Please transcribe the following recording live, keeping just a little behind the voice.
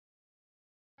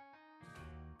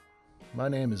My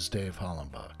name is Dave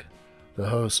Hollenbach, the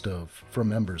host of From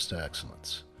Members to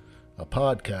Excellence, a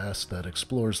podcast that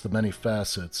explores the many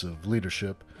facets of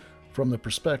leadership from the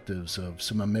perspectives of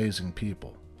some amazing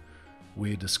people.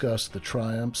 We discuss the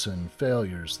triumphs and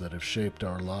failures that have shaped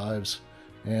our lives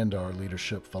and our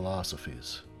leadership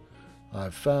philosophies.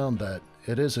 I've found that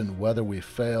it isn't whether we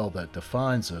fail that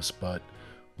defines us, but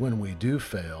when we do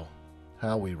fail,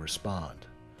 how we respond.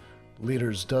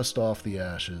 Leaders dust off the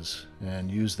ashes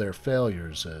and use their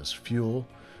failures as fuel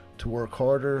to work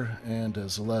harder and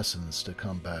as lessons to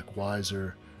come back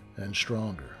wiser and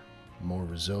stronger, more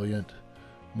resilient,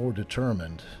 more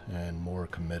determined, and more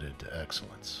committed to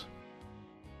excellence.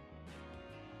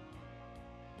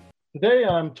 Today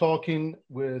I'm talking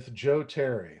with Jo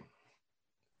Terry,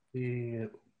 the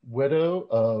widow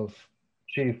of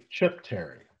Chief Chip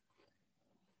Terry.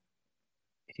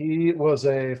 He was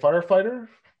a firefighter,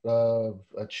 a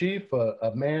chief,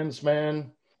 a man's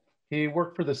man. He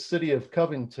worked for the city of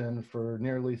Covington for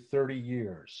nearly 30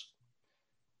 years.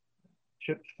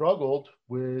 Chip struggled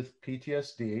with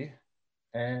PTSD,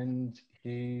 and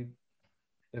he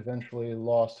eventually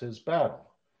lost his battle,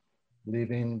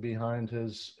 leaving behind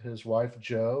his wife,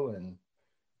 Jo,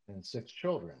 and 6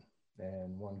 children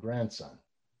and 1 grandson.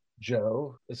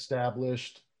 Jo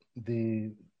established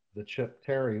the Chip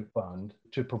Terry Fund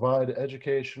to provide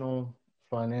educational,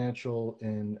 financial,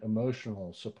 and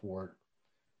emotional support,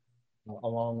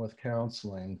 along with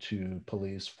counseling to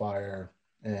police, fire,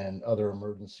 and other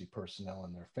emergency personnel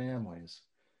and their families,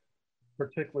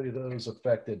 particularly those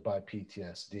affected by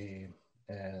PTSD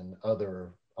and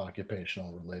other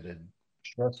occupational related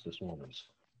stress disorders.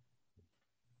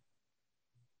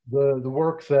 The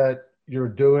work that you're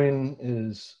doing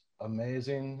is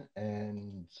amazing,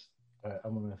 and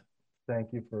I'm going to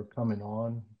thank you for coming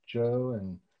on, Jo.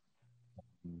 And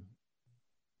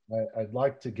I'd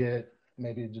like to get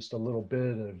maybe just a little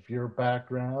bit of your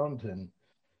background. And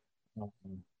were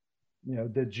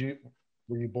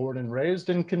you born and raised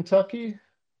in Kentucky?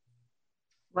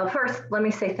 Well, first, let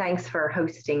me say thanks for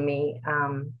hosting me.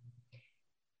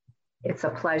 It's a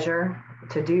pleasure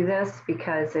to do this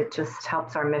because it just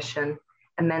helps our mission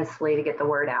immensely to get the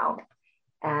word out.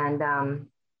 And,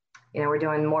 we're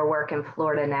doing more work in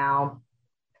Florida now.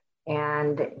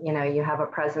 And, you have a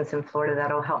presence in Florida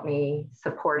that'll help me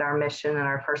support our mission and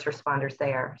our first responders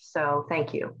there. So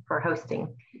thank you for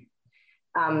hosting.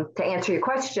 To answer your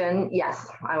question, yes,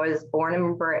 I was born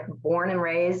and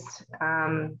raised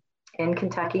in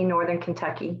Kentucky, northern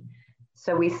Kentucky.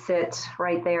 So we sit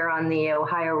right there on the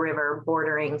Ohio River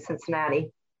bordering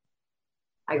Cincinnati.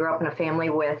 I grew up in a family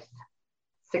with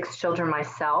 6 children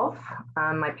myself,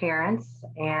 my parents,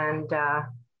 and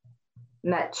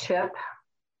met Chip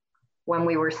when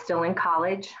we were still in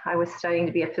college. I was studying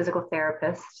to be a physical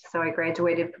therapist. So I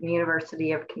graduated from the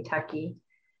University of Kentucky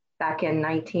back in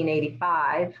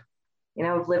 1985.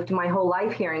 I've lived my whole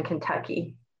life here in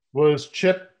Kentucky. Was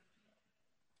Chip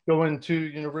going to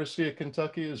University of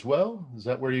Kentucky as well? Is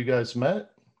that where you guys met?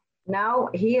 No,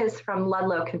 he is from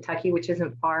Ludlow, Kentucky, which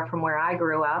isn't far from where I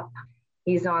grew up.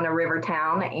 He's on a river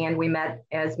town, and we met,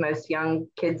 as most young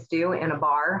kids do, in a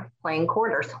bar playing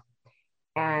quarters.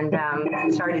 And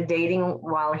started dating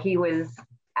while he was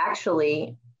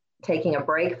actually taking a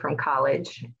break from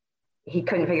college. He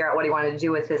couldn't figure out what he wanted to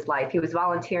do with his life. He was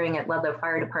volunteering at Ludlow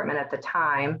Fire Department at the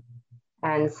time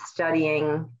and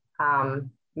studying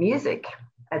music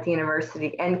at the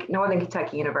university and Northern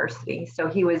Kentucky University. So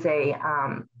he was a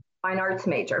fine arts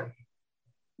major.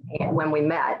 And when we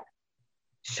met,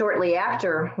 shortly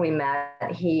after we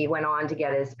met, he went on to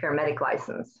get his paramedic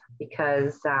license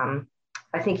because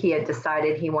I think he had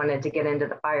decided he wanted to get into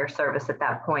the fire service at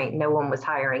that point. No one was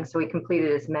hiring. So he completed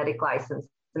his medic license.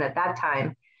 And at that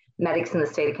time, medics in the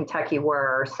state of Kentucky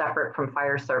were separate from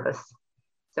fire service.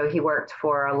 So he worked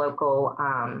for a local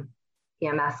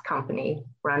EMS company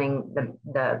running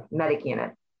the medic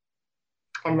unit.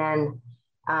 And then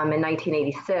in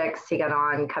 1986, he got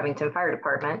on Covington Fire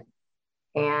Department,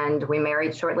 and we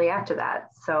married shortly after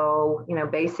that. So,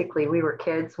 basically we were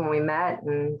kids when we met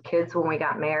and kids when we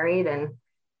got married, and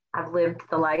I've lived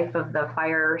the life of the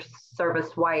fire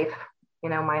service wife,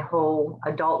 my whole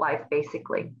adult life,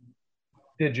 basically.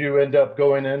 Did you end up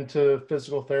going into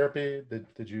physical therapy?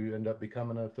 Did you end up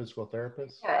becoming a physical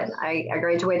therapist? Yeah, I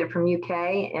graduated from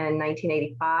UK in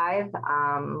 1985.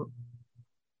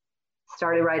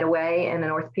 Started right away in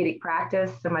an orthopedic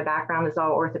practice, so my background is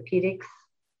all orthopedics.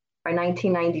 By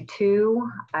 1992,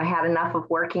 I had enough of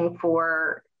working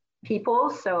for people,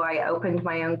 so I opened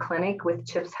my own clinic with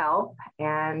Chip's help,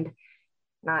 and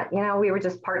we were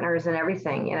just partners in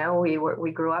everything.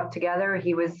 We grew up together.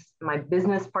 He was my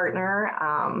business partner.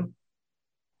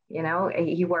 You know,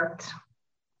 he worked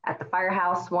at the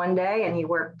firehouse one day and he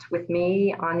worked with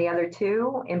me on the other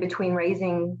two in between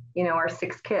raising, you know, our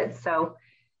 6 kids. So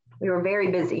we were very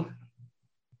busy,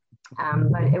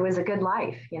 but it was a good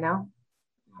life, you know.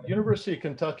 University of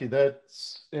Kentucky,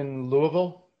 that's in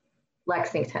Louisville?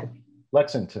 Lexington.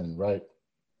 Lexington, right.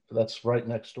 That's right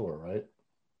next door, right?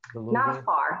 Not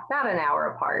far, about an hour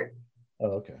apart.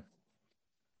 Oh, okay.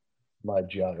 My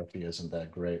geography isn't that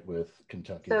great with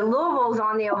Kentucky. So Louisville's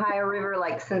on the Ohio River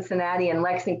like Cincinnati, and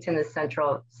Lexington is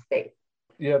central state.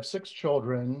 You have 6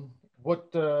 children. What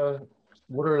are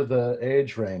the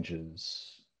age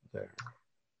ranges there?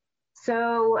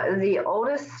 So the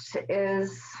oldest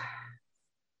is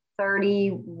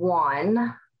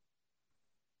 31.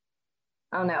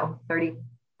 Oh no,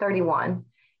 31.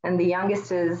 And the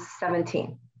youngest is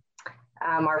 17.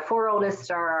 Our 4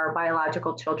 oldest are our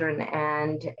biological children.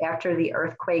 And after the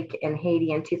earthquake in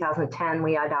Haiti in 2010,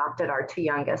 we adopted our 2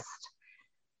 youngest.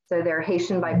 So they're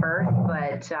Haitian by birth,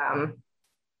 but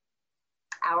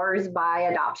ours by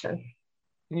adoption.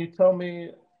 Can you tell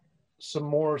me some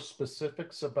more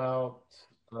specifics about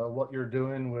what you're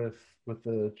doing with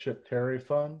the Chip Terry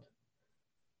Fund?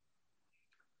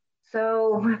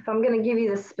 So if I'm going to give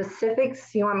you the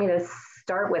specifics, you want me to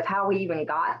start with how we even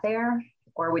got there,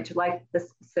 or would you like the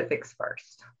specifics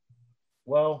first?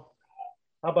 Well,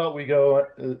 how about we go,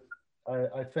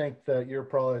 I think that you're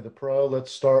probably the pro.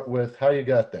 Let's start with how you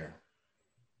got there.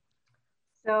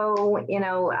 So, you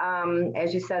know,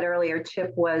 as you said earlier,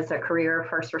 Chip was a career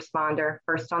first responder,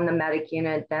 first on the medic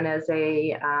unit, then as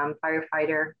a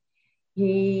firefighter.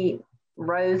 He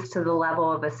rose to the level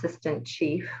of assistant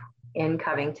chief in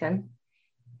Covington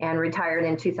and retired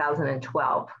in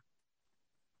 2012.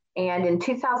 And in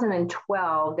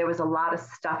 2012, there was a lot of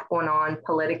stuff going on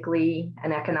politically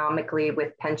and economically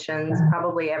with pensions,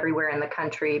 probably everywhere in the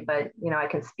country, but, you know, I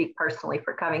can speak personally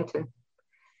for Covington.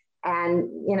 And,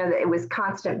 you know, it was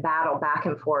constant battle back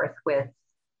and forth with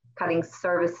cutting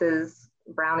services,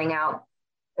 browning out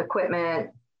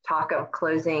equipment, talk of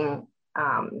closing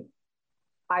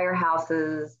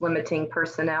firehouses, limiting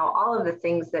personnel, all of the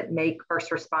things that make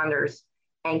first responders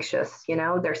anxious. You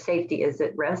know, their safety is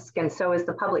at risk, and so is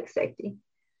the public safety.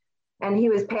 And he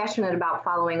was passionate about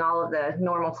following all of the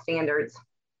normal standards.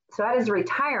 So at his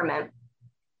retirement,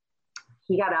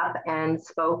 he got up and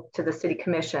spoke to the city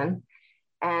commission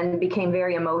and became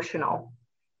very emotional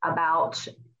about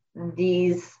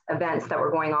these events that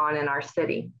were going on in our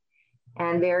city.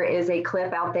 And there is a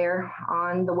clip out there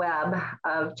on the web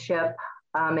of Chip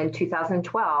in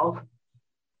 2012,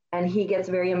 and he gets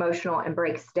very emotional and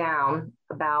breaks down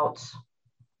about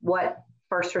what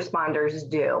first responders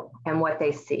do and what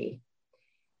they see.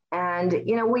 And,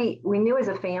 you know, we knew as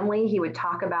a family he would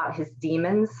talk about his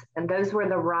demons, and those were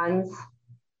the runs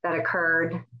that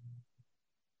occurred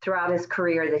throughout his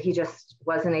career that he just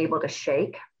wasn't able to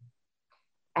shake.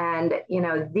 And, you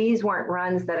know, these weren't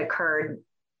runs that occurred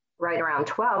right around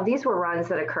 12. These were runs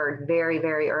that occurred very,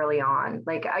 very early on.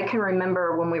 Like, I can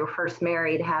remember when we were first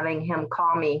married, having him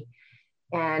call me,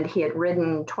 and he had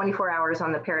ridden 24 hours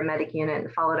on the paramedic unit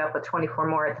and followed up with 24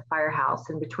 more at the firehouse.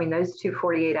 And between those two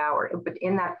 48 hours, but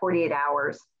in that 48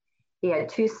 hours, he had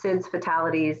 2 SIDS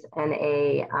fatalities and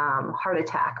a heart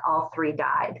attack. All 3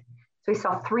 died. So he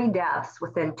saw 3 deaths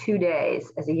within 2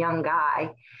 days as a young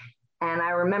guy. And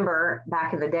I remember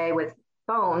back in the day with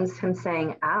phones, him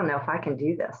saying, I don't know if I can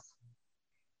do this.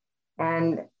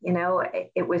 And, you know,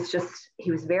 it was just,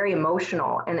 he was very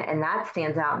emotional. And that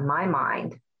stands out in my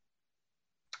mind.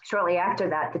 Shortly after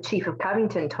that, the chief of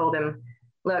Covington told him,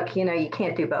 look, you know, you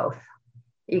can't do both.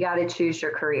 You got to choose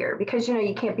your career, because, you know,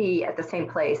 you can't be at the same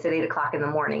place at 8 o'clock in the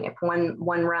morning. If one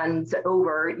runs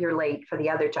over, you're late for the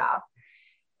other job.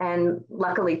 And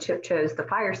luckily, Chip chose the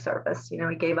fire service. You know,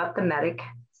 he gave up the medic,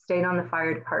 stayed on the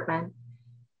fire department,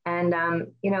 and,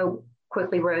 you know,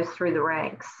 quickly rose through the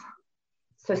ranks.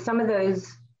 So some of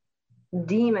those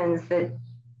demons that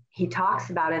he talks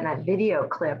about in that video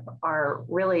clip are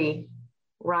really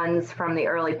runs from the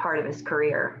early part of his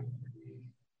career.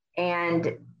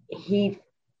 And he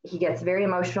gets very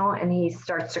emotional and he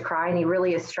starts to cry, and he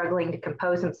really is struggling to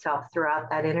compose himself throughout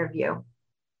that interview.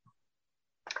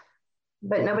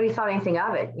 But nobody thought anything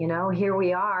of it. You know, here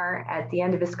we are at the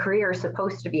end of his career,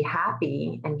 supposed to be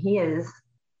happy, and he is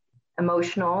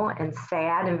emotional and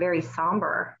sad and very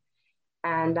somber.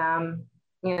 And,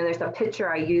 you know, there's a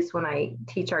picture I use when I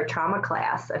teach our trauma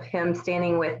class of him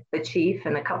standing with the chief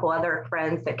and a couple other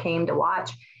friends that came to watch.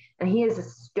 And he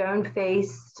is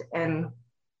stone-faced and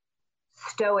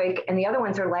stoic, and the other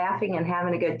ones are laughing and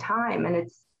having a good time. And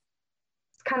it's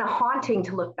kind of haunting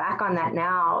to look back on that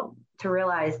now, to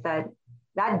realize that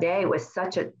that day was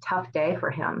such a tough day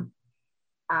for him.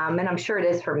 And I'm sure it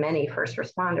is for many first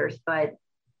responders, but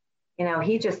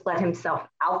he just let himself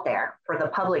out there for the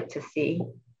public to see.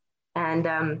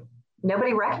 And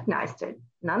nobody recognized it,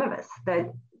 none of us,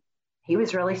 that he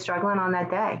was really struggling on that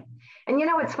day. And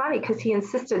it's funny because he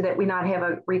insisted that we not have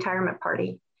a retirement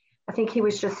party. I think he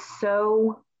was just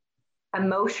so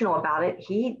emotional about it.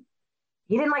 He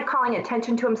didn't like calling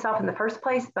attention to himself in the first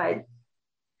place, but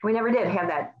we never did have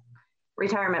that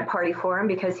retirement party for him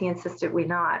because he insisted we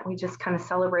not. We just kind of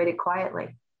celebrated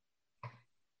quietly.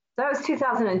 So that was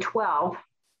 2012.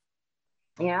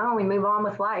 We move on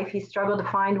with life. He struggled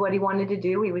to find what he wanted to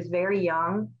do. He was very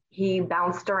young. He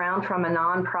bounced around from a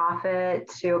nonprofit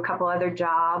to a couple other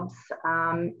jobs,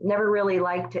 never really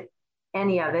liked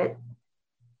any of it,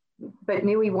 but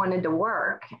knew he wanted to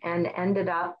work, and ended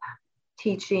up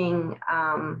teaching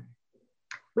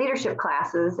leadership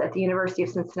classes at the University of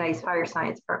Cincinnati's Fire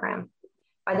Science program.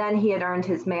 By then, he had earned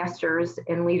his master's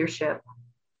in leadership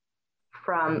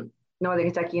from Northern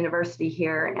Kentucky University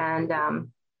here, and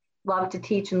loved to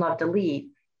teach and loved to lead.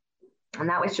 And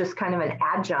that was just kind of an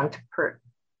adjunct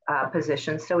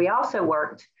position. So he also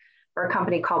worked for a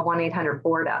company called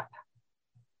 1-800-BOARD-UP.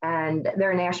 And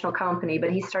they're a national company,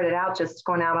 but he started out just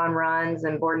going out on runs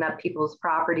and boarding up people's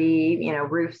property,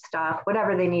 roof stuff,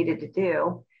 whatever they needed to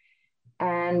do.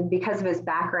 And because of his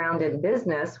background in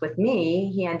business with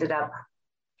me, he ended up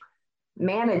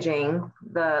managing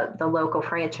the local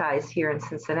franchise here in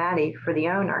Cincinnati for the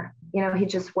owner. He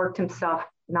just worked himself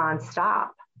nonstop.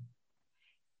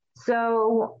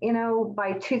 So,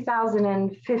 by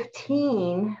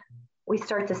 2015, we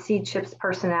start to see Chip's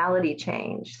personality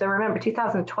change. So remember,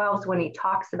 2012 is when he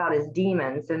talks about his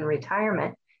demons in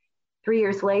retirement. 3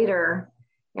 years later,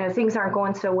 things aren't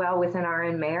going so well within our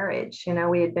own marriage.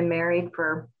 We had been married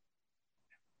for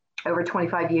over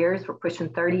 25 years. We're pushing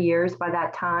 30 years by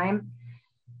that time.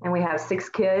 And we have 6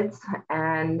 kids,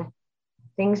 and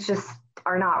things just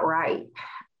are not right.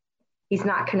 He's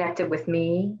not connected with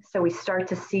me. So we start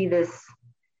to see this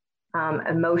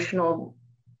emotional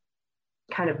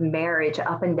kind of marriage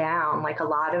up and down, like a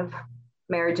lot of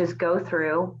marriages go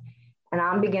through. And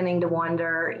I'm beginning to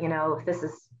wonder, if this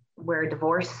is where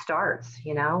divorce starts.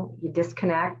 You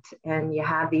disconnect and you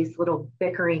have these little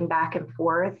bickering back and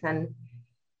forth. And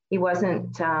he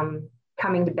wasn't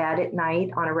coming to bed at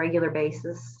night on a regular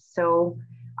basis. So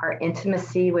our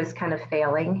intimacy was kind of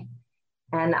failing.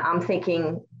 And I'm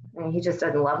thinking, he just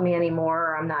doesn't love me anymore,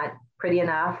 or I'm not pretty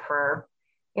enough, or,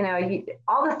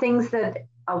 all the things that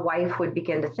a wife would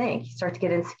begin to think. You start to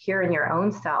get insecure in your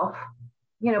own self.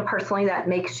 Personally, that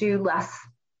makes you less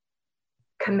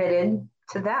committed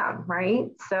to them, right?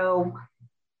 So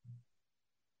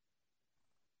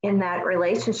in that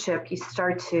relationship, you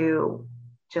start to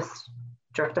just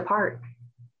drift apart.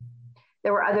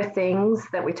 There were other things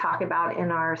that we talk about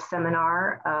in our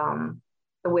seminar,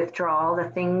 the withdrawal, the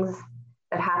things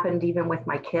that happened even with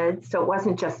my kids. So it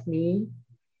wasn't just me.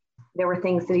 There were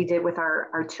things that he did with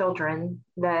our children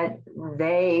that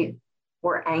they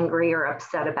were angry or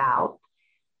upset about.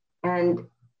 And,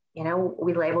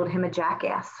 we labeled him a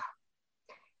jackass.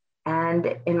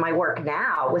 And in my work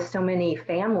now with so many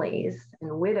families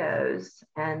and widows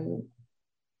and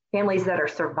families that are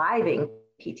surviving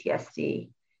PTSD,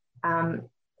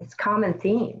 it's a common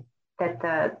theme that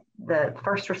the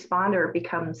first responder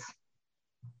becomes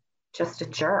just a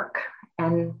jerk.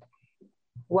 And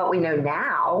what we know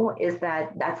now is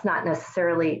that that's not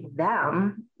necessarily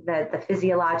them, that the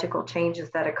physiological changes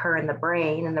that occur in the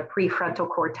brain and the prefrontal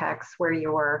cortex, where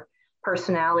your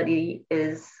personality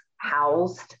is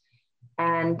housed,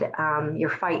 and your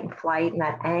fight and flight and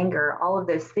that anger, all of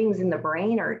those things in the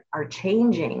brain are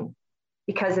changing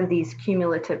because of these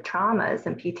cumulative traumas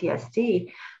and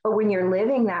PTSD. But when you're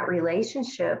living that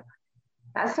relationship,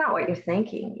 that's not what you're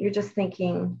thinking. You're just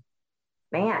thinking,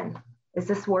 man, is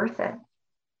this worth it?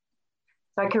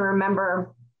 So I can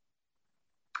remember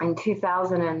in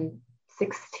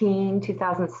 2016,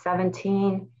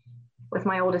 2017, with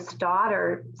my oldest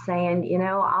daughter saying,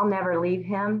 I'll never leave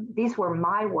him. These were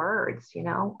my words,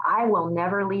 I will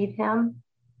never leave him.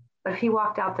 But if he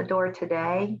walked out the door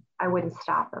today, I wouldn't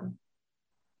stop him.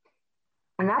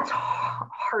 And that's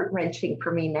heart-wrenching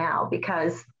for me now,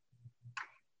 because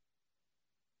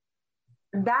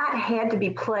that had to be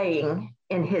playing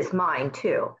in his mind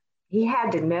too. He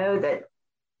had to know that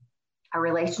a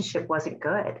relationship wasn't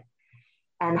good.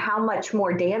 And how much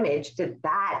more damage did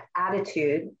that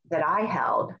attitude that I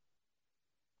held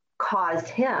cause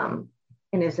him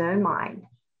in his own mind?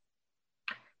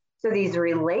 So these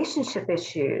relationship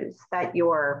issues that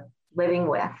you're living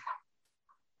with,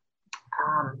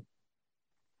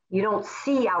 you don't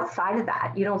see outside of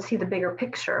that. You don't see the bigger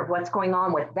picture of what's going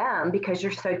on with them because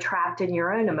you're so trapped in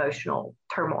your own emotional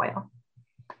turmoil.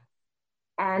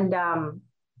 And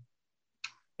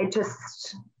it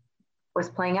just was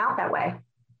playing out that way.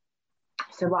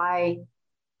 So by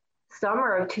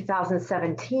summer of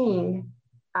 2017,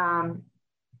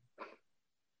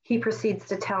 he proceeds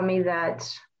to tell me that,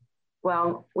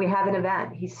 well, we have an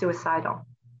event. He's suicidal.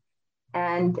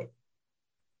 And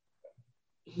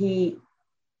he,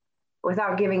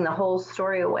 without giving the whole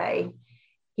story away,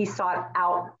 he sought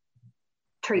out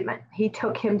treatment. He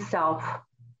took himself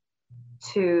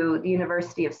to the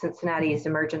University of Cincinnati's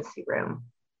emergency room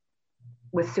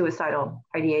with suicidal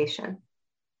ideation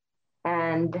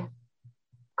and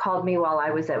called me while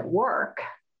I was at work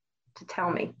to tell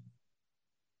me.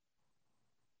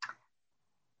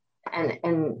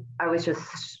 And I was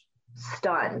just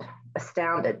stunned,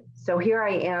 astounded. So here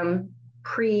I am,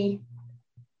 pre-event,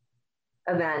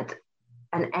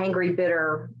 an angry,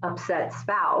 bitter, upset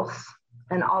spouse,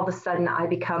 and all of a sudden I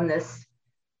become this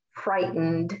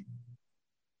frightened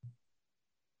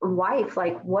wife.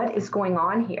 Like, what is going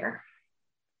on here?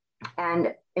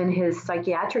 And in his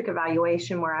psychiatric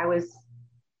evaluation where I was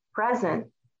present,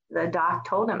 the doc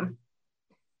told him,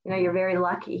 you know, you're very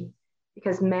lucky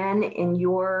because men in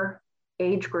your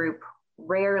age group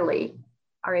rarely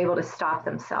are able to stop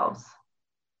themselves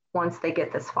once they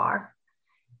get this far.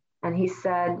 And he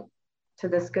said to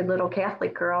this good little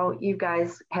Catholic girl, you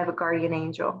guys have a guardian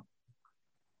angel.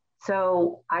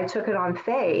 So I took it on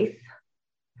faith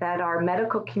that our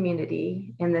medical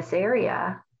community in this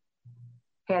area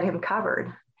had him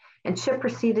covered. And Chip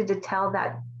proceeded to tell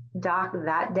that doc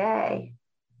that day,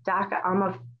 Doc, I'm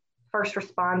a first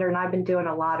responder and I've been doing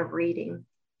a lot of reading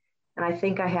and I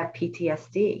think I have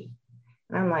PTSD.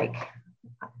 And I'm like,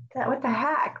 what the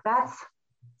heck? That's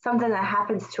something that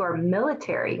happens to our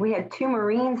military. We had 2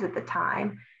 Marines at the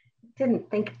time. Didn't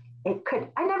think it could,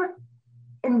 I never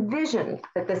envisioned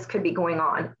that this could be going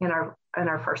on in our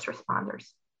first responders.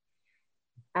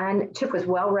 And Chip was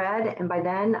well read. And by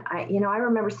then, I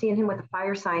remember seeing him with the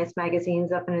fire science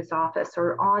magazines up in his office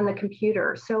or on the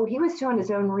computer. So he was doing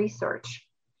his own research.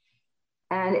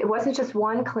 And it wasn't just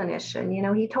one clinician, you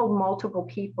know, he told multiple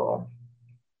people,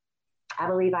 I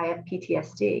believe I have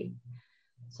PTSD.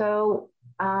 So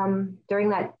during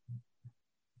that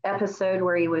episode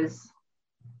where he was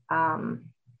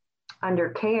under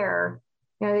care,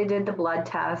 you know, they did the blood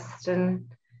test and,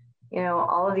 you know,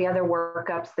 all of the other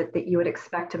workups that you would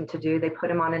expect him to do. They put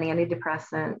him on an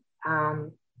antidepressant.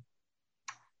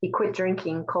 He quit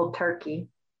drinking cold turkey.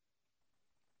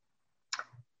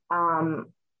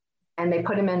 And they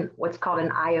put him in what's called an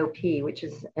IOP, which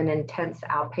is an intense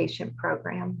outpatient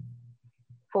program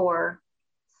for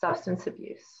substance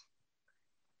abuse.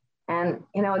 And,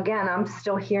 you know, again, I'm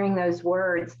still hearing those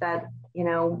words that, you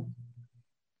know,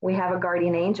 we have a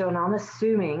guardian angel, and I'm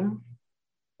assuming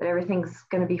that everything's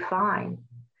going to be fine.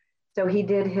 So he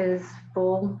did his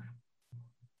full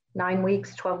 9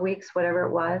 weeks, 12 weeks, whatever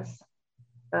it was,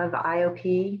 of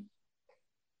IOP,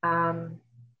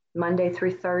 Monday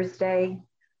through Thursday,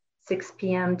 6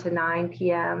 p.m. to 9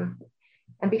 p.m.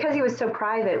 And because he was so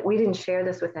private, we didn't share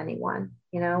this with anyone.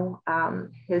 You know,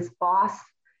 his boss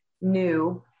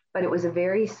knew, but it was a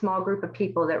very small group of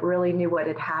people that really knew what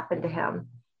had happened to him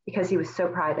because he was so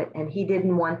private and he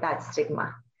didn't want that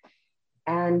stigma.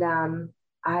 And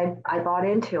I bought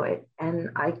into it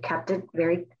and I kept it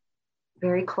very,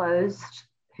 very closed,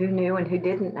 who knew and who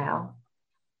didn't know.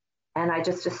 And I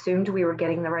just assumed we were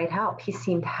getting the right help. He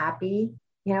seemed happy.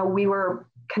 You know, we were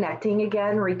connecting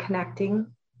again, reconnecting.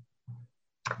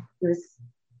 He was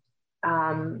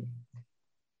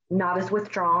not as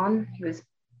withdrawn. He was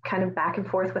kind of back and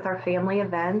forth with our family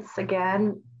events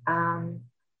again.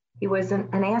 He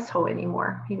wasn't an asshole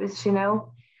anymore. He was, you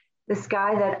know, this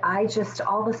guy that I just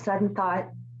all of a sudden thought,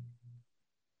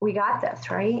 we got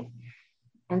this, right?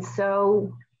 And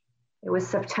so it was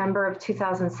September of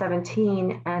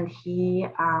 2017, and he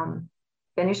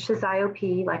finished his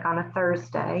IOP like on a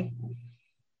Thursday.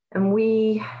 And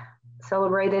we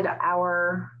celebrated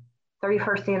our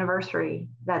 31st anniversary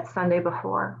that Sunday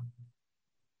before.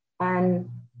 And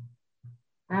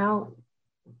now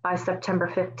by September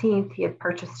 15th, he had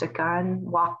purchased a gun,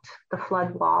 walked the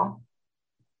flood wall,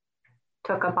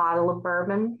 took a bottle of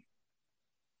bourbon,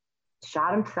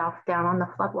 shot himself down on the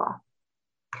flood wall.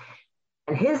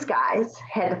 And his guys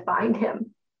had to find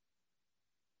him.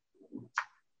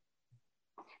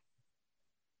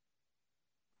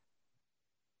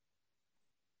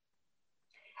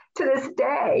 To this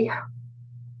day,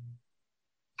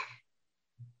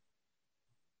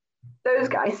 those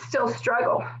guys still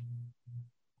struggle.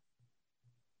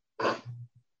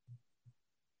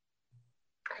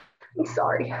 I'm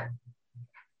sorry.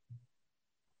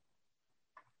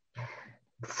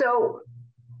 So,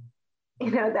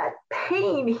 that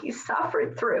pain he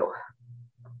suffered through,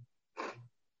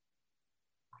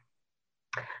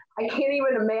 I can't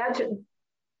even imagine.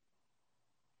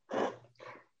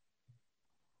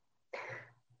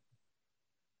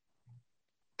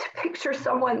 To picture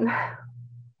someone that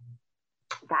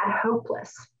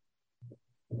hopeless,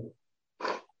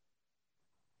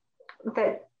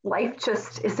 that life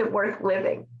just isn't worth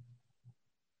living.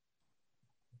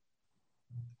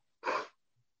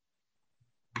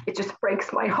 It just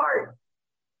breaks my heart.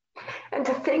 And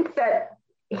to think that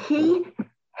he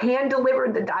hand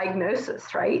delivered the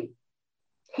diagnosis, right?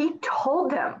 He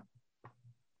told them.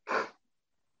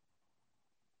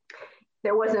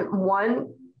 There wasn't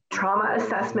one trauma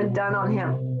assessment done on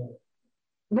him.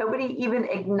 Nobody even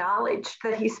acknowledged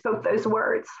that he spoke those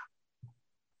words.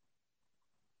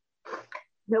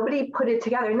 Nobody put it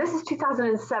together. And this is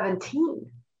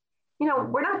 2017.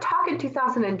 We're not talking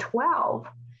 2012.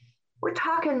 We're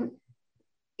talking,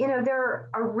 there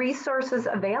are resources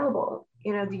available.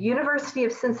 The University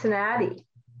of Cincinnati,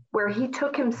 where he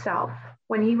took himself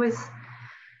when he was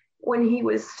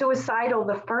suicidal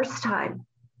the first time,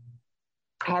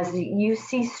 has the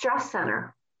UC Stress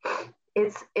Center.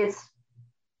 It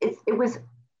was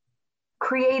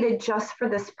created just for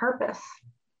this purpose.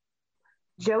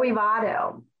 Joey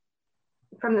Votto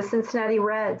from the Cincinnati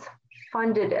Reds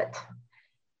funded it.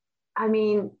 I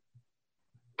mean,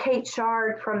 Kate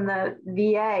Shard from the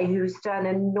VA, who's done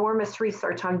enormous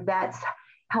research on vets,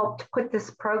 helped put this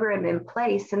program in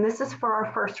place. And this is for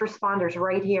our first responders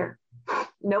right here.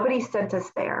 Nobody sent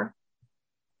us there.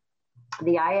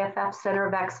 The IFF Center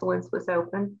of Excellence was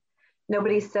open.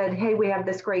 Nobody said, hey, we have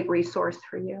this great resource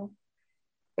for you.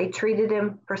 They treated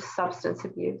him for substance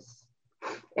abuse.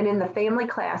 And in the family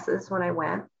classes, when I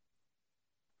went,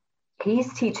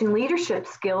 he's teaching leadership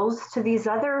skills to these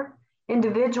other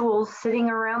individuals sitting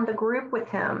around the group with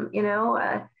him,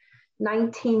 a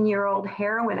 19-year-old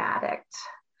heroin addict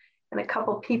and a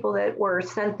couple people that were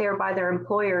sent there by their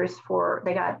employers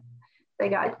they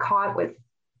got caught with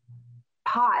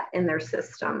pot in their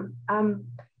system.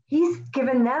 He's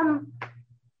given them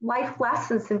life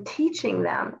lessons and teaching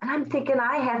them. And I'm thinking,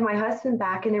 I had my husband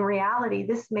back, and in reality,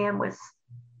 this man was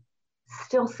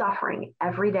still suffering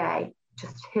every day,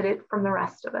 just hid it from the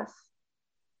rest of us.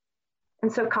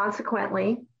 And so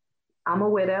consequently, I'm a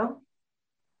widow.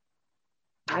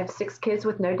 I have 6 kids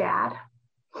with no dad.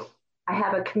 I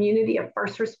have a community of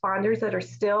first responders that are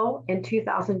still in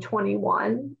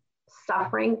 2021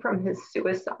 suffering from his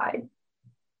suicide.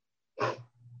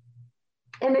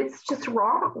 And it's just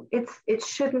wrong. It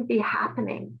shouldn't be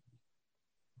happening.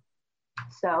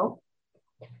 So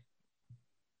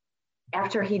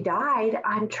after he died,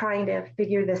 I'm trying to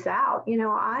figure this out.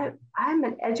 I'm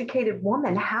an educated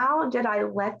woman. How did I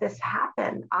let this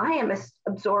happen? I am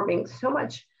absorbing so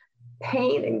much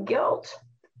pain and guilt.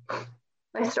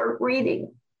 I started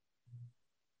reading,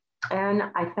 and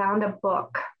I found a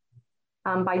book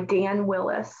by Dan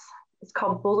Willis. It's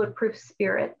called Bulletproof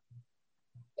Spirit.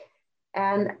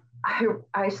 And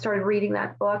I started reading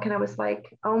that book, and I was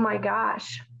like, oh my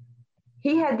gosh,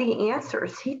 he had the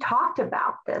answers. He talked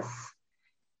about this.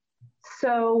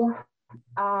 So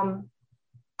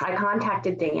I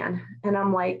contacted Dan, and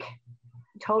I'm like,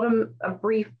 told him a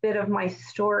brief bit of my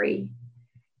story.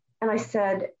 And I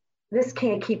said, this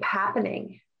can't keep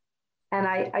happening. And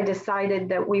I decided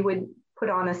that we would put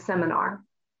on a seminar.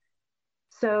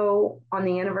 So on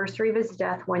the anniversary of his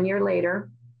death, 1 year later,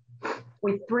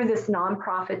 we threw this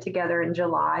nonprofit together in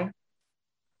July.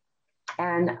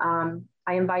 And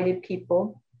I invited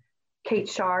people, Kate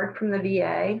Shard from the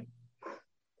VA,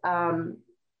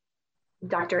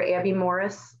 Dr. Abby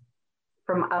Morris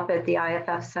from up at the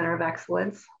IFF Center of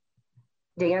Excellence,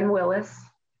 Dan Willis.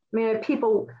 I had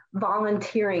people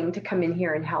volunteering to come in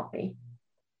here and help me.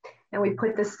 And we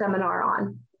put this seminar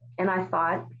on, and I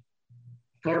thought,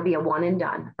 it'll be a one and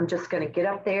done. I'm just going to get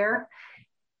up there,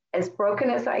 as broken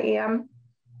as I am,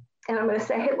 and I'm going to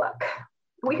say, hey, look,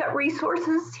 we got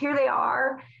resources, here they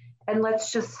are, and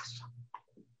let's just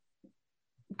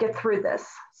get through this.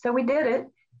 So we did it.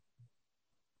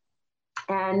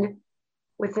 And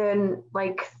within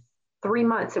like 3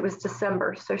 months, it was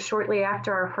December. So shortly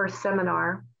after our first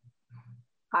seminar,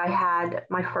 I had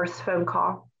my first phone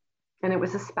call, and it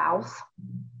was a spouse.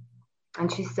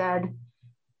 And she said,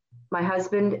 my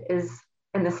husband is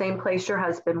in the same place your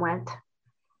husband went,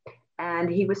 and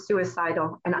he was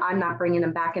suicidal, and I'm not bringing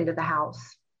him back into the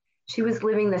house. She was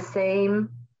living the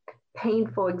same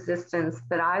painful existence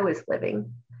that I was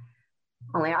living,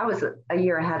 only I was a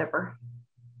year ahead of her.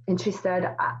 And she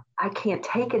said, I can't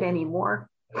take it anymore,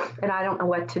 and I don't know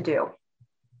what to do.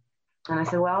 And I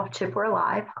said, well, if Chip were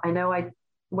alive, I know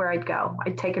where I'd go.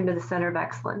 I'd take him to the Center of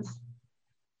Excellence.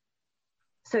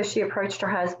 So she approached her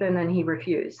husband, and he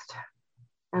refused.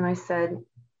 And I said,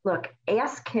 look,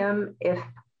 ask him if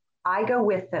I go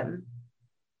with him,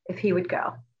 if he would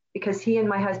go, because he and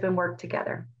my husband worked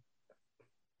together.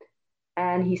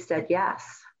 And he said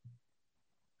yes.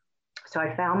 So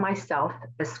I found myself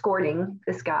escorting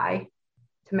this guy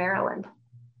to Maryland.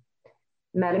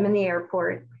 Met him in the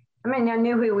airport. I mean, I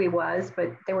knew who he was,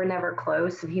 but they were never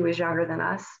close, and he was younger than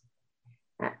us.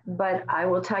 But I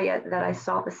will tell you that I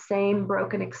saw the same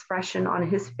broken expression on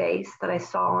his face that I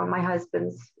saw on my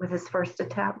husband's with his first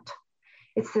attempt.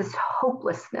 It's this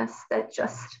hopelessness that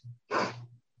just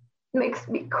makes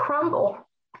me crumble.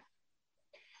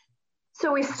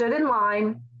 So we stood in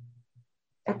line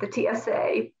at the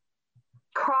TSA,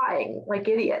 crying like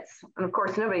idiots. And of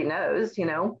course, nobody knows,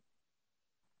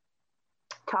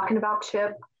 talking about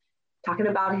Chip, talking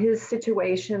about his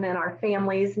situation and our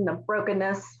families and the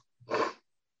brokenness.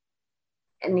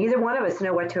 And neither one of us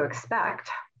know what to expect.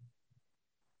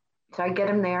 So I get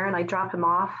him there and I drop him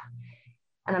off,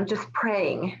 and I'm just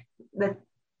praying that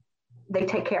they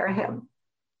take care of him.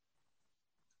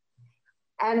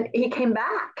 And he came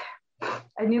back,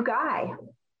 a new guy.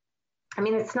 I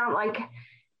mean, it's not like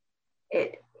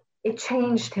it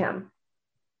changed him.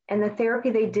 And the therapy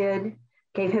they did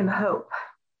gave him hope.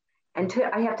 And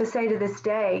I have to say, to this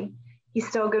day, he's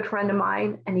still a good friend of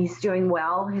mine, and he's doing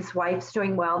well. His wife's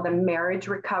doing well. The marriage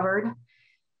recovered.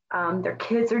 Their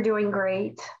kids are doing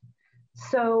great.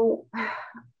 So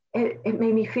it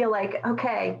made me feel like,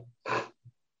 okay,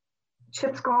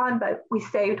 Chip's gone, but we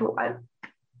saved one.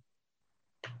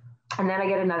 And then I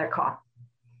get another call,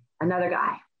 another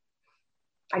guy.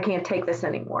 I can't take this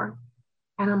anymore.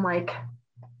 And I'm like,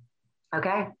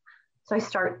 okay. So I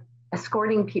start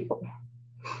escorting people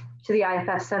to the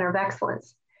IFF Center of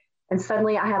Excellence. And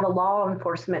suddenly I have a law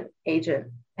enforcement agent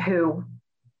who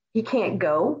he can't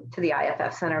go to the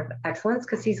IFF Center of Excellence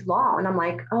because he's law. And I'm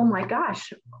like, oh my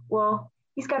gosh, well,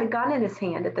 he's got a gun in his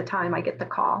hand at the time I get the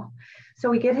call. So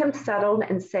we get him settled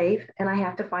and safe, and I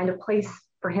have to find a place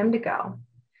for him to go.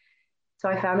 So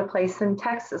I found a place in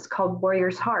Texas called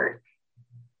Warrior's Heart.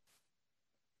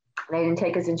 They didn't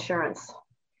take his insurance,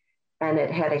 and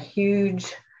it had a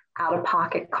huge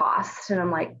out-of-pocket cost. And I'm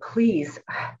like, please,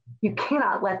 you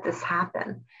cannot let this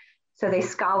happen. So they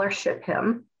scholarship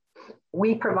him.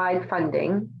 We provide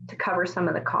funding to cover some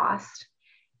of the cost.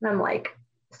 And I'm like,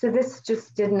 so this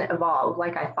just didn't evolve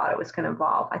like I thought it was going to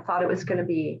evolve. I thought it was going to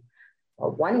be a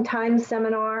one-time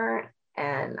seminar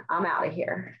and I'm out of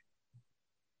here.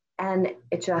 And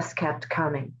it just kept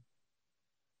coming.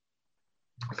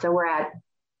 So we're at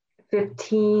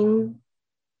 15,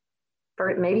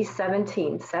 or maybe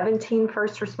 17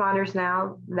 first responders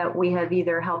now that we have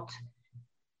either helped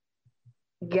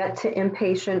get to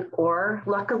inpatient, or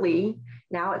luckily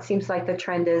now it seems like the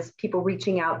trend is people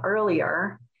reaching out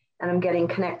earlier, and I'm getting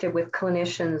connected with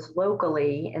clinicians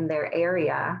locally in their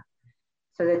area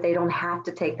so that they don't have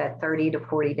to take that 30 to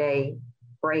 40 day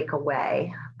break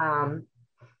away.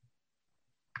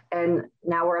 And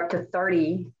now we're up to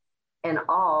 30 in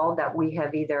all that we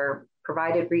have either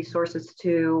provided resources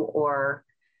to or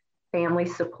family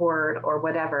support or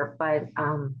whatever. But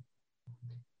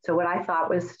so what I thought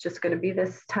was just going to be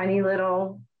this tiny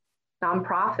little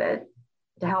nonprofit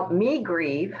to help me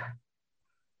grieve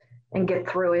and get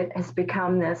through it has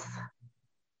become this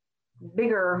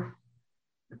bigger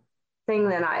thing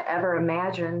than I ever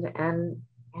imagined. And,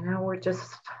 we're just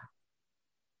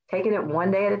taking it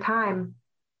one day at a time.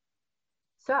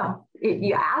 So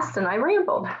you asked and I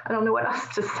rambled. I don't know what else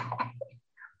to say.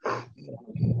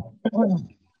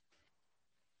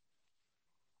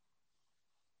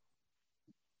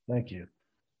 Thank you.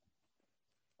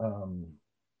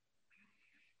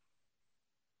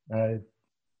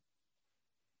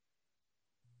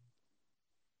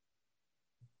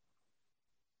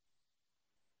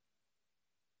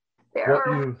 There are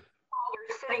fathers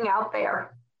sitting out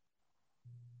there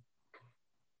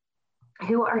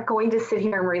who are going to sit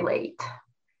here and relate.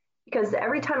 Because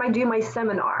every time I do my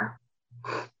seminar,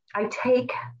 I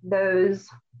take those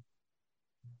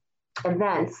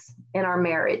events in our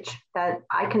marriage that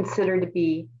I consider to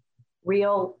be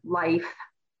real life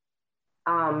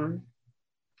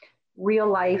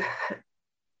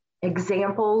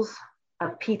examples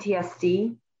of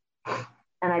PTSD,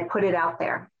 and I put it out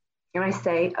there. And I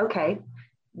say, okay,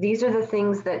 these are the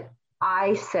things that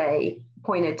I say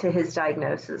pointed to his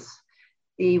diagnosis: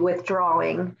 the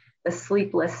withdrawing, the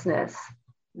sleeplessness,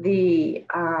 the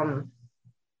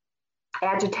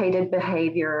agitated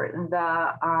behavior,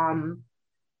 the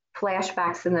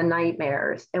flashbacks and the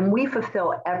nightmares. And we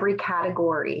fulfill every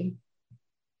category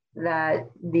that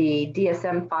the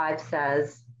DSM-5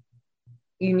 says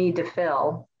you need to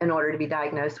fill in order to be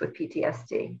diagnosed with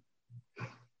PTSD.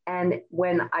 And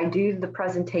when I do the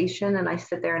presentation and I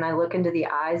sit there and I look into the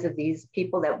eyes of these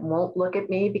people that won't look at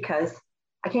me because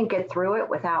I can't get through it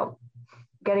without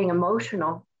getting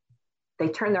emotional, they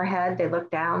turn their head, they look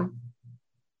down.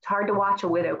 It's hard to watch a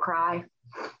widow cry.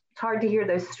 It's hard to hear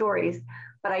those stories,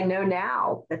 but I know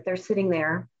now that they're sitting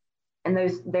there and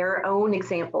their own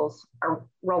examples are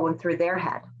rolling through their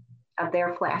head of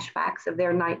their flashbacks, of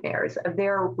their nightmares, of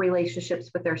their relationships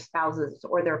with their spouses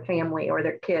or their family or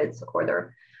their kids or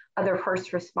their other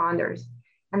first responders.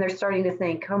 And they're starting to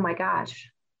think, oh my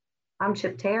gosh, I'm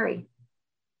Chip Terry.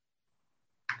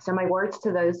 So my words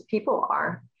to those people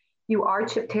are, you are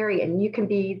Chip Terry and you can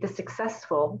be the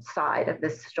successful side of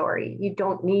this story. You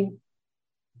don't need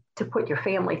to put your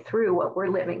family through what we're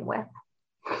living with.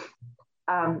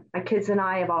 My kids and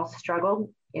I have all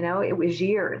struggled. You know, it was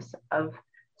years of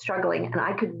struggling, and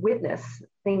I could witness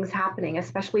things happening,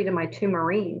 especially to my two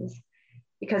Marines,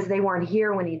 because they weren't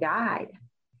here when he died.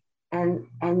 And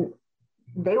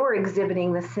they were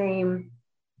exhibiting the same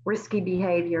risky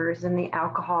behaviors and the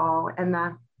alcohol and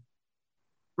the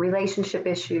relationship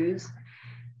issues.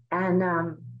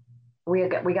 And we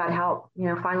got help. You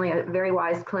know, finally, a very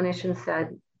wise clinician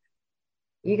said,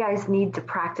 you guys need to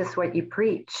practice what you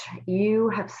preach. You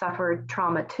have suffered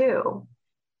trauma too.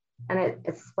 And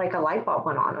it's like a light bulb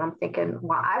went on. And I'm thinking,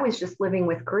 well, I was just living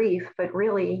with grief, but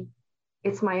really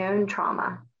it's my own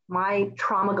trauma. My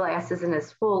trauma glass isn't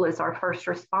as full as our first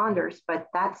responders, but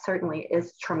that certainly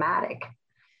is traumatic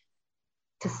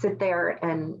to sit there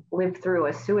and live through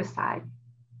a suicide.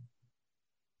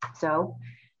 So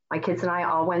my kids and I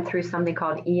all went through something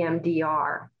called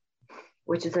EMDR,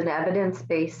 which is an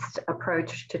evidence-based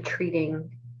approach to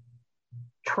treating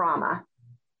trauma.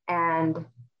 And,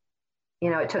 you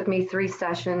know, it took me 3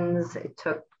 sessions. It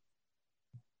took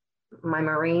my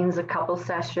Marines a couple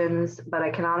sessions, but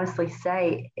I can honestly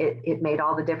say it made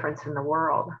all the difference in the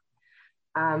world.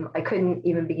 I couldn't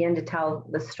even begin to tell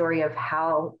the story of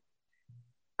how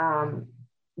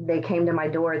they came to my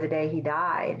door the day he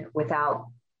died without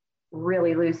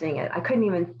really losing it. I couldn't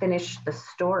even finish the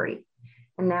story.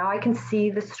 And now I can see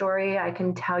the story. I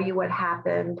can tell you what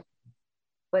happened,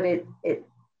 but it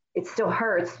still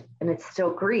hurts and it's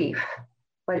still grief.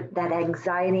 But that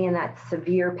anxiety and that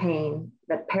severe pain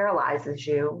that paralyzes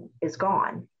you is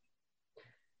gone.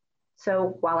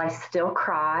 So while I still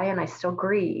cry and I still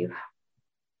grieve,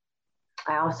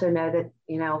 I also know that,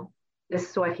 you know, this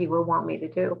is what he will want me to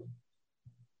do.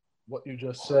 What you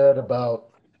just said about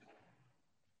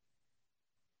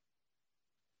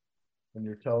when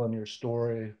you're telling your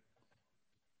story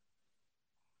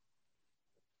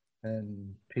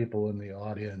and people in the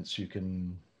audience, you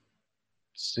can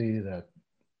see that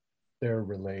they're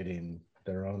relating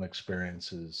their own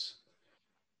experiences.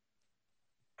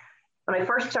 When I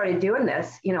first started doing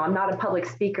this, you know, I'm not a public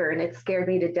speaker and it scared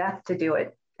me to death to do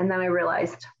it. And then I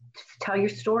realized, just tell your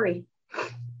story.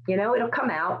 You know, it'll come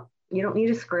out. You don't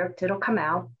need a script. It'll come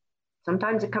out.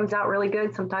 Sometimes it comes out really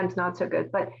good, sometimes not so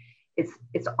good, but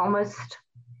it's almost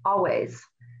always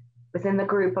within the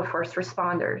group of first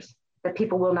responders that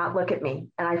people will not look at me.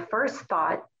 And I first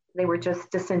thought they were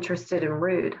just disinterested and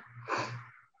rude.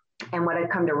 And what I've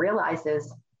come to realize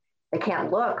is they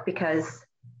can't look because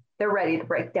they're ready to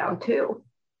break down too.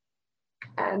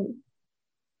 And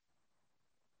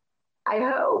I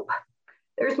hope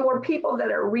there's more people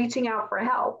that are reaching out for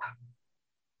help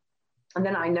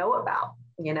than I know about,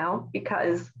 you know,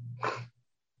 because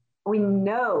we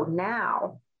know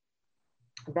now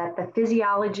that the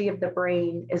physiology of the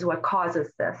brain is what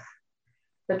causes this.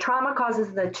 The trauma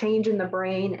causes the change in the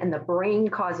brain, and the brain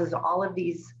causes all of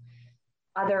these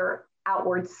other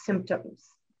outward symptoms,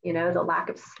 you know, the lack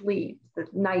of sleep, the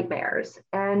nightmares,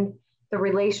 and the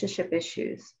relationship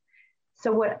issues.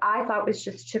 So what I thought was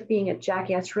just Chip being a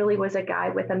jackass really was a guy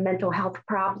with a mental health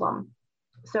problem.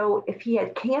 So if he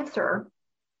had cancer,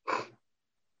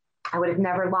 I would have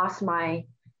never lost my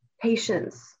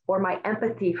patience or my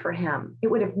empathy for him. It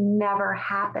would have never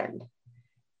happened.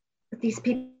 But these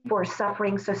people are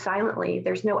suffering so silently.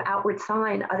 There's no outward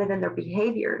sign other than their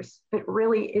behaviors, but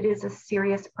really it is a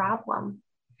serious problem.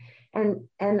 And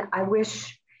I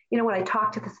wish, you know, when I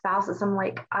talk to the spouses, I'm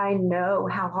like, I know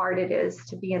how hard it is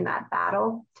to be in that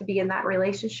battle, to be in that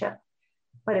relationship.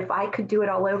 But if I could do it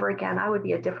all over again, I would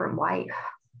be a different wife.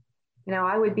 You know,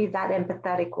 I would be that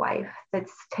empathetic wife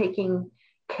that's taking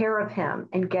care of him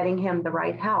and getting him the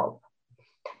right help.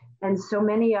 And so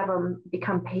many of them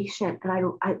become patient.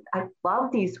 And I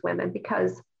love these women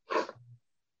because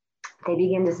they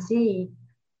begin to see,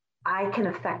 I can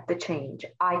affect the change.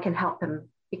 I can help them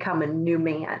become a new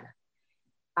man.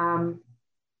 And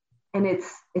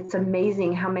it's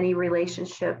amazing how many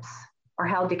relationships are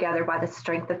held together by the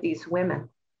strength of these women.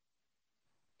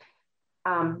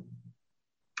 I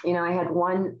had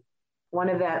one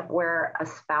event where a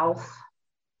spouse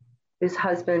whose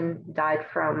husband died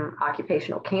from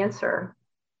occupational cancer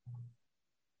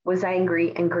was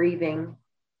angry and grieving.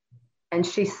 And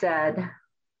she said,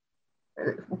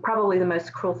 probably the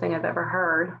most cruel thing I've ever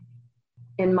heard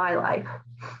in my life,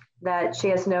 that she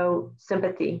has no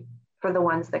sympathy for the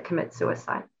ones that commit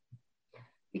suicide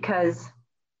because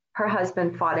her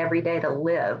husband fought every day to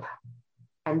live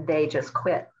and they just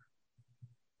quit.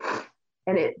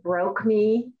 And it broke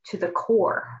me to the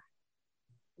core,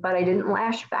 but I didn't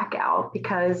lash back out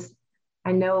because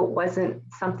I know it wasn't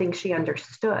something she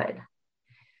understood.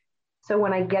 So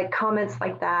when I get comments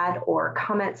like that, or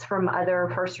comments from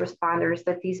other first responders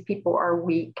that these people are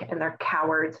weak and they're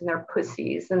cowards and they're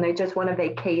pussies and they just want a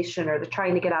vacation, or they're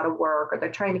trying to get out of work, or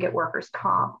they're trying to get workers'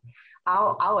 comp,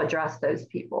 I'll address those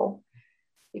people,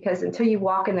 because until you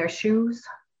walk in their shoes,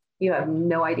 you have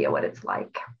no idea what it's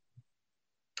like.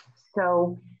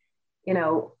 So,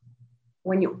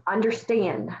 when you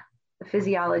understand the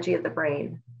physiology of the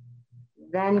brain,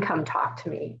 then come talk to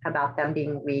me about them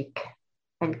being weak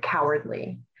and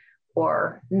cowardly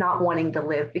or not wanting to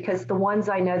live, because the ones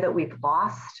I know that we've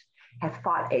lost have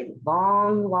fought a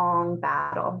long, long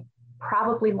battle,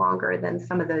 probably longer than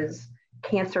some of those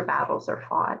cancer battles are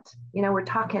fought. We're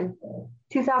talking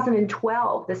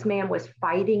 2012. This man was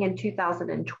fighting in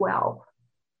 2012.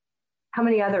 How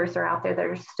many others are out there that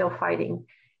are still fighting?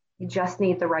 You just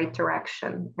need the right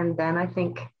direction. And then I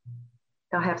think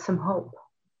they'll have some hope.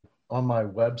 On my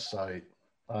website,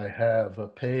 I have a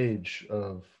page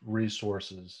of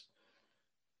resources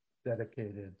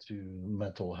dedicated to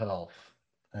mental health.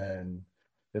 And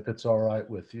if it's all right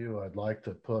with you, I'd like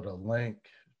to put a link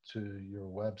to your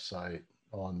website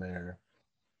on there.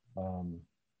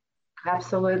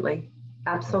 Absolutely.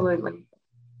 Absolutely.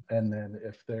 And then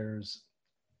if there's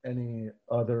any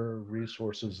other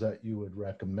resources that you would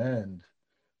recommend,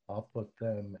 I'll put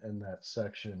them in that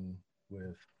section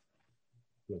with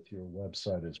your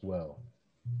website as well.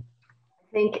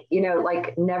 I think,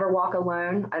 like Never Walk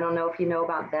Alone. I don't know if you know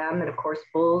about them. And of course,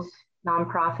 Bull's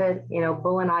nonprofit.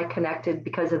 Bull and I connected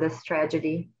because of this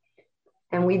tragedy.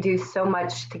 And we do so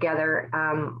much together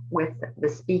with the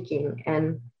speaking.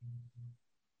 And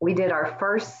we did our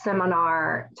first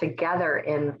seminar together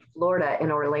in Florida,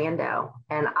 in Orlando.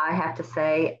 And I have to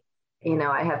say,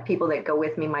 I have people that go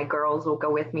with me. My girls will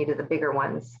go with me to the bigger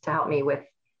ones to help me with,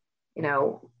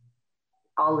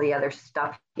 all the other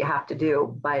stuff you have to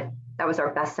do. But that was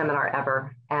our best seminar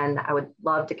ever. And I would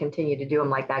love to continue to do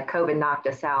them like that. COVID knocked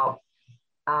us out.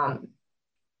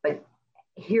 But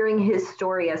hearing his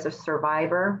story as a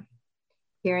survivor,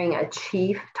 hearing a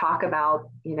chief talk about,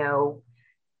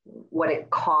 what it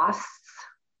costs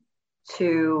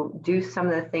to do some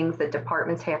of the things that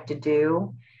departments have to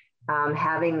do,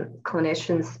 having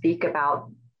clinicians speak about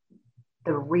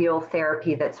the real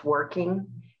therapy that's working,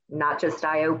 not just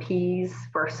IOPs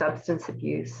for substance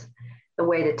abuse, the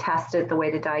way to test it, the way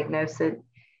to diagnose it.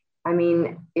 I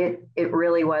mean, it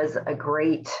really was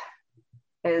it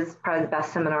is probably the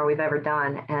best seminar we've ever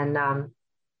done. And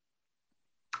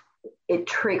it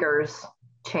triggers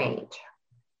change.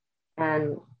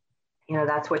 And,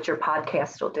 that's what your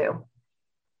podcast will do.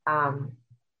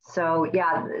 So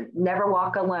yeah, Never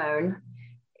Walk Alone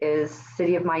is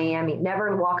City of Miami.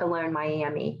 Never Walk Alone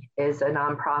Miami is a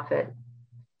nonprofit.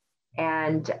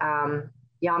 And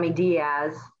Yami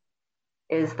Diaz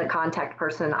is the contact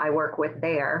person I work with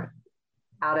there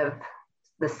out of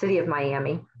the city of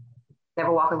Miami,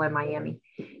 Never Walk Alone Miami.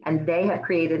 And they have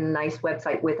created a nice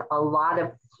website with a lot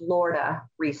of Florida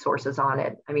resources on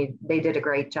it. I mean, they did a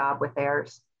great job with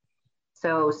theirs.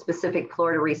 So specific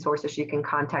Florida resources you can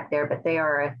contact there, but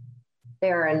they're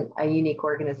a unique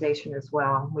organization as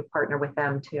well. We partner with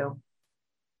them too.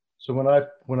 So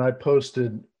when I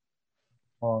posted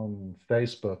on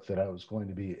Facebook that I was going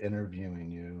to be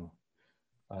interviewing you,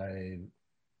 I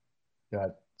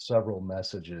got several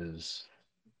messages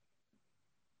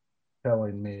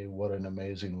telling me what an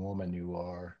amazing woman you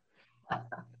are.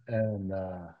 And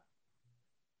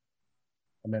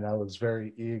I was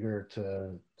very eager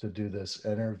to do this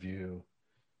interview,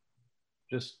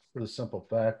 just for the simple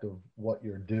fact of what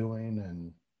you're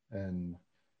doing and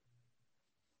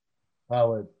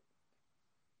how it.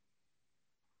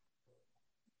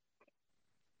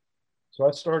 So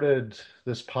I started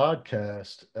this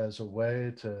podcast as a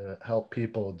way to help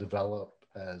people develop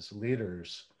as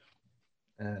leaders.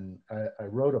 And I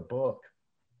wrote a book.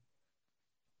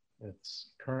 It's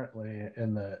currently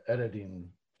in the editing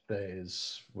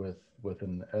phase with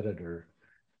an editor.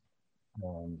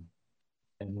 Um,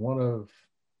 and one of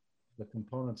the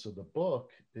components of the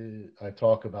book is I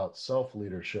talk about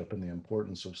self-leadership and the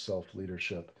importance of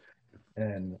self-leadership.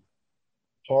 And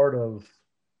part of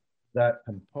that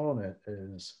component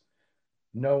is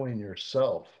knowing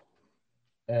yourself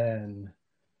and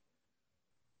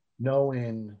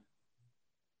knowing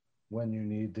when you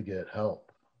need to get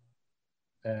help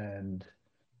and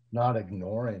not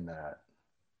ignoring that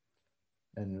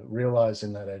and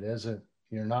realizing that it isn't,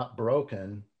 you're not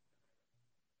broken.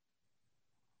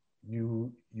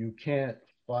 You can't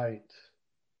fight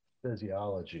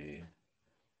physiology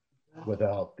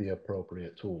without the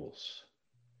appropriate tools.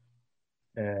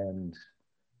 And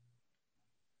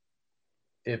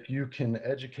if you can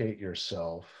educate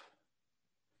yourself,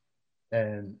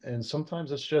 and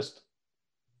sometimes it's just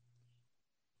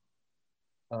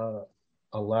a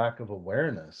lack of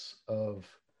awareness of,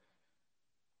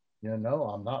 no,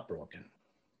 I'm not broken.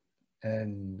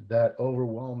 And that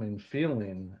overwhelming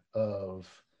feeling of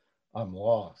I'm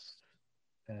lost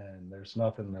and there's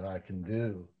nothing that I can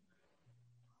do.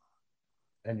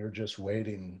 And you're just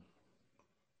waiting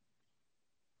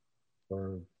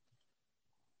for.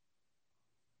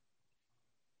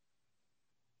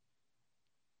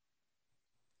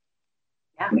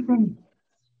 Yeah.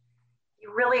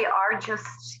 You really are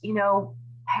just,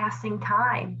 passing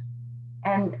time,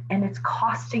 and it's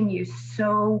costing you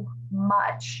so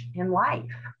much in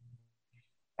life.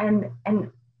 And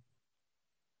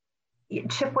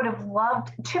Chip would have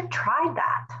loved, Chip tried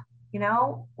that,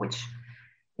 which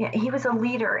he was a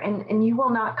leader, and you will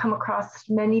not come across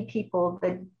many people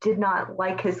that did not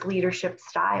like his leadership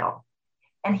style.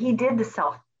 And he did the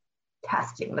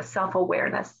self-testing, the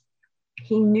self-awareness.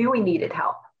 He knew he needed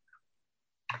help.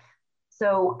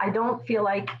 So I don't feel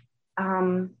like,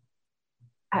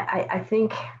 I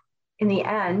think in the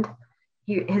end,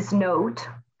 his note,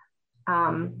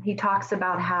 he talks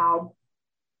about how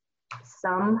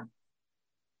some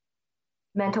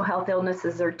mental health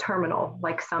illnesses are terminal,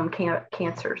 like some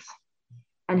cancers.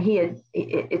 And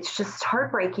it's just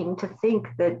heartbreaking to think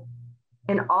that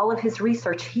in all of his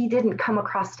research, he didn't come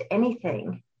across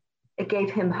anything that gave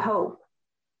him hope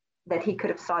that he could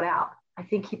have sought out. I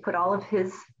think he put all of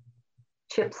his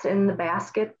chips in the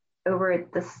basket over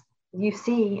at this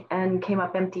UC and came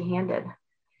up empty-handed.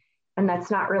 And that's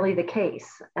not really the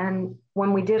case. And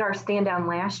when we did our stand down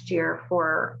last year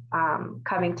for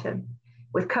Covington,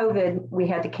 with COVID, we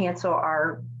had to cancel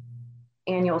our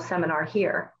annual seminar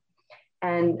here.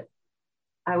 And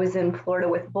I was in Florida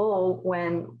with Bull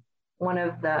when one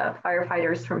of the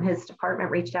firefighters from his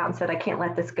department reached out and said, I can't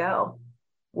let this go.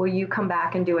 Will you come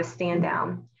back and do a stand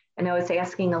down? I know it's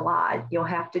asking a lot. You'll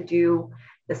have to do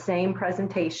the same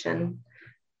presentation,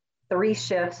 3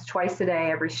 shifts, twice a day,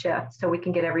 every shift, so we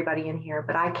can get everybody in here.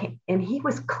 But I can't. And he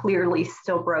was clearly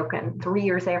still broken 3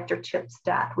 years after Chip's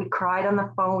death. We cried on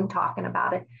the phone talking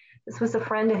about it. This was a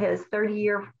friend of his,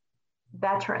 30-year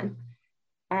veteran.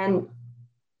 And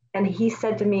he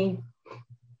said to me,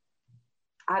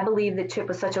 I believe that Chip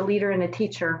was such a leader and a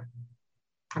teacher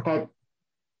that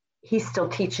he's still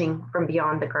teaching from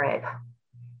beyond the grave.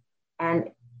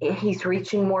 And he's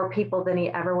reaching more people than he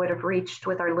ever would have reached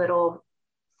with our little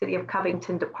City of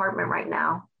Covington department right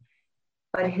now.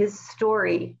 But his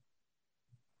story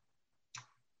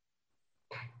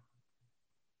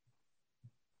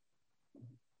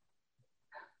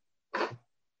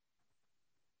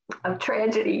of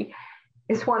tragedy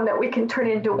is one that we can turn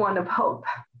into one of hope.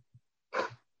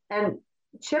 And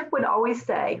Chip would always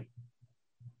say,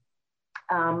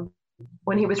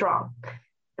 when he was wrong,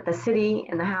 at the city,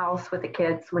 in the house, with the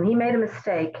kids, when he made a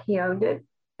mistake, he owned it.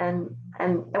 And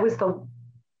it was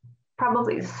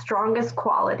probably the strongest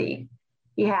quality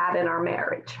he had in our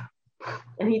marriage.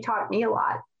 And he taught me a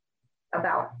lot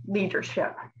about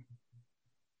leadership.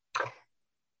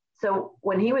 So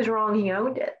when he was wrong, he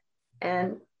owned it.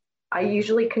 And I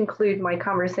usually conclude my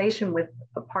conversation with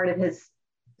a part of his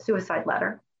suicide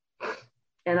letter.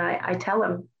 And I tell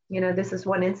him, this is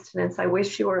one instance I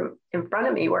wish you were in front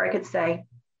of me where I could say,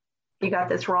 you got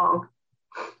this wrong,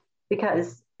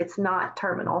 because it's not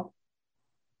terminal.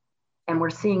 And we're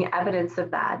seeing evidence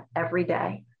of that every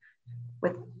day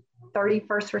with 30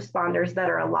 first responders that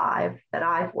are alive, that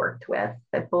I've worked with,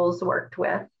 that Bull's worked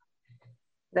with,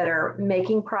 that are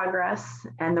making progress,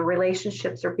 and the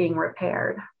relationships are being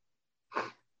repaired.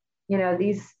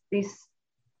 These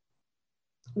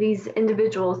these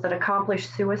individuals that accomplish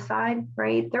suicide,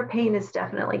 right? Their pain is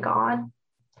definitely gone,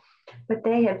 but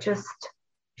they have just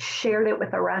shared it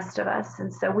with the rest of us.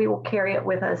 And so we will carry it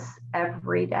with us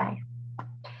every day.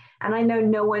 And I know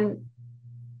no one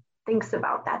thinks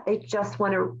about that. They just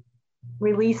want to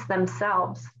release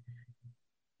themselves.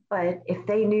 But if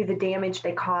they knew the damage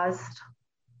they caused,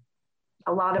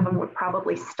 a lot of them would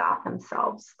probably stop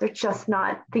themselves. They're just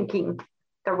not thinking.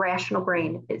 The rational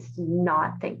brain is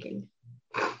not thinking.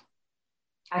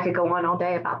 I could go on all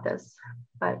day about this,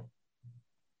 but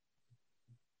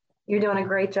you're doing a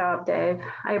great job, Dave.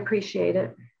 I appreciate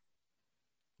it.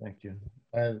 Thank you.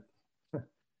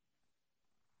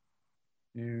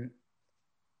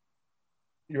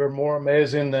 You're more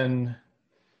amazing than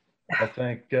I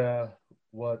think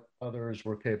what others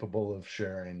were capable of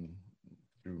sharing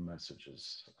through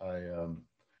messages. I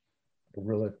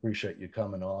really appreciate you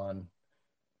coming on.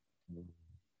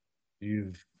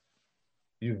 You've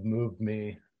moved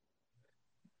me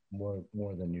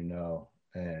more than you know,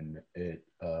 and it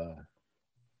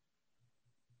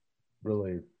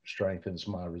really strengthens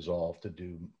my resolve to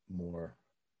do more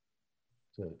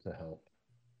to help.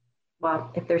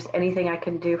 Well, if there's anything I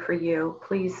can do for you,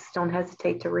 please don't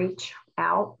hesitate to reach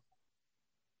out.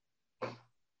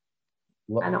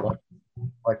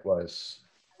 Likewise.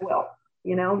 I will,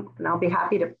 and I'll be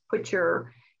happy to put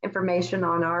your information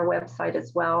on our website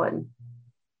as well and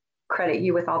credit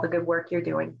you with all the good work you're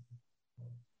doing.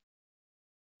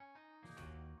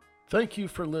 Thank you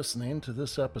for listening to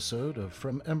this episode of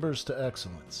From Embers to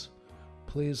Excellence.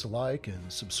 Please like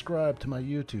and subscribe to my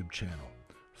YouTube channel.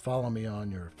 Follow me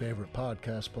on your favorite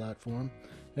podcast platform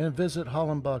and visit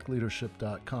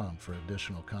hollenbachleadership.com for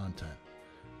additional content.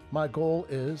 My goal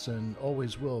is and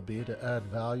always will be to add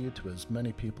value to as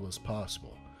many people as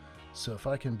possible. So if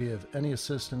I can be of any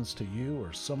assistance to you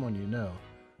or someone you know,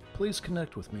 please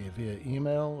connect with me via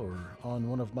email or on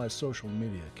one of my social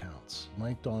media accounts,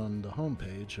 linked on the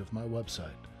homepage of my website.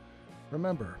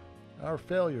 Remember, our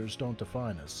failures don't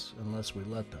define us unless we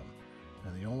let them,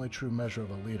 and the only true measure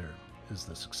of a leader is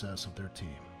the success of their team.